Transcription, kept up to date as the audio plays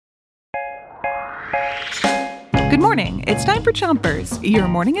Good morning. It's time for Chompers, your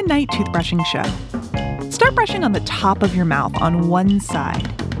morning and night toothbrushing show. Start brushing on the top of your mouth on one side,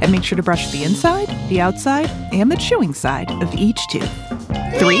 and make sure to brush the inside, the outside, and the chewing side of each tooth.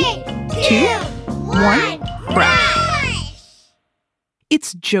 3, 2, 1, brush!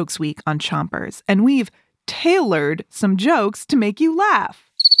 It's Jokes Week on Chompers, and we've tailored some jokes to make you laugh.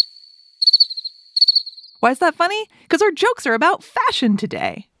 Why is that funny? Because our jokes are about fashion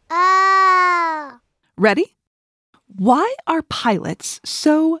today. Oh. Ready? Why are pilots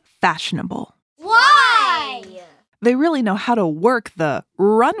so fashionable? Why? They really know how to work the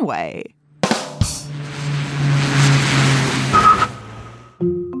runway.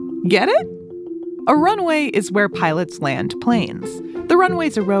 Get it? A runway is where pilots land planes. The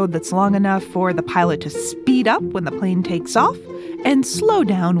runway's a road that's long enough for the pilot to speed up when the plane takes off and slow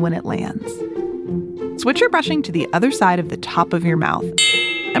down when it lands. Switch your brushing to the other side of the top of your mouth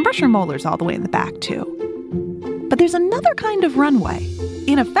and brush your molars all the way in the back, too. But there's another kind of runway.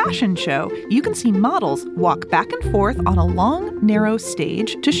 In a fashion show, you can see models walk back and forth on a long, narrow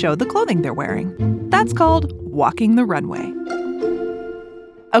stage to show the clothing they're wearing. That's called walking the runway.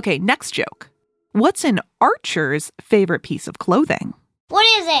 Okay, next joke. What's an archer's favorite piece of clothing? What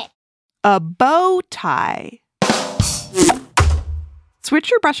is it? A bow tie.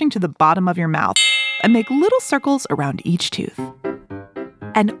 Switch your brushing to the bottom of your mouth and make little circles around each tooth.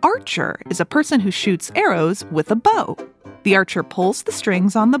 An archer is a person who shoots arrows with a bow. The archer pulls the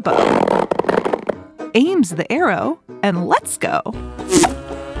strings on the bow, aims the arrow, and lets go.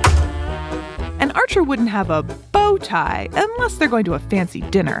 An archer wouldn't have a bow tie unless they're going to a fancy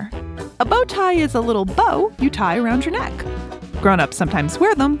dinner. A bow tie is a little bow you tie around your neck. Grown-ups sometimes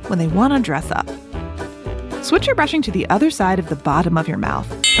wear them when they want to dress up. Switch your brushing to the other side of the bottom of your mouth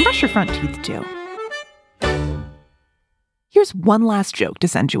and brush your front teeth too. Here's one last joke to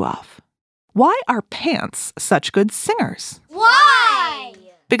send you off. Why are pants such good singers? Why?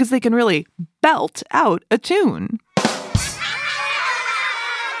 Because they can really belt out a tune.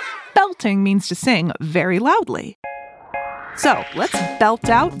 Belting means to sing very loudly. So let's belt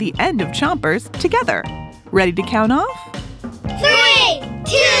out the end of Chompers together. Ready to count off? 3,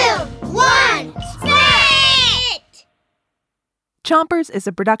 2, 1, spit! Chompers is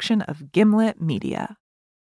a production of Gimlet Media.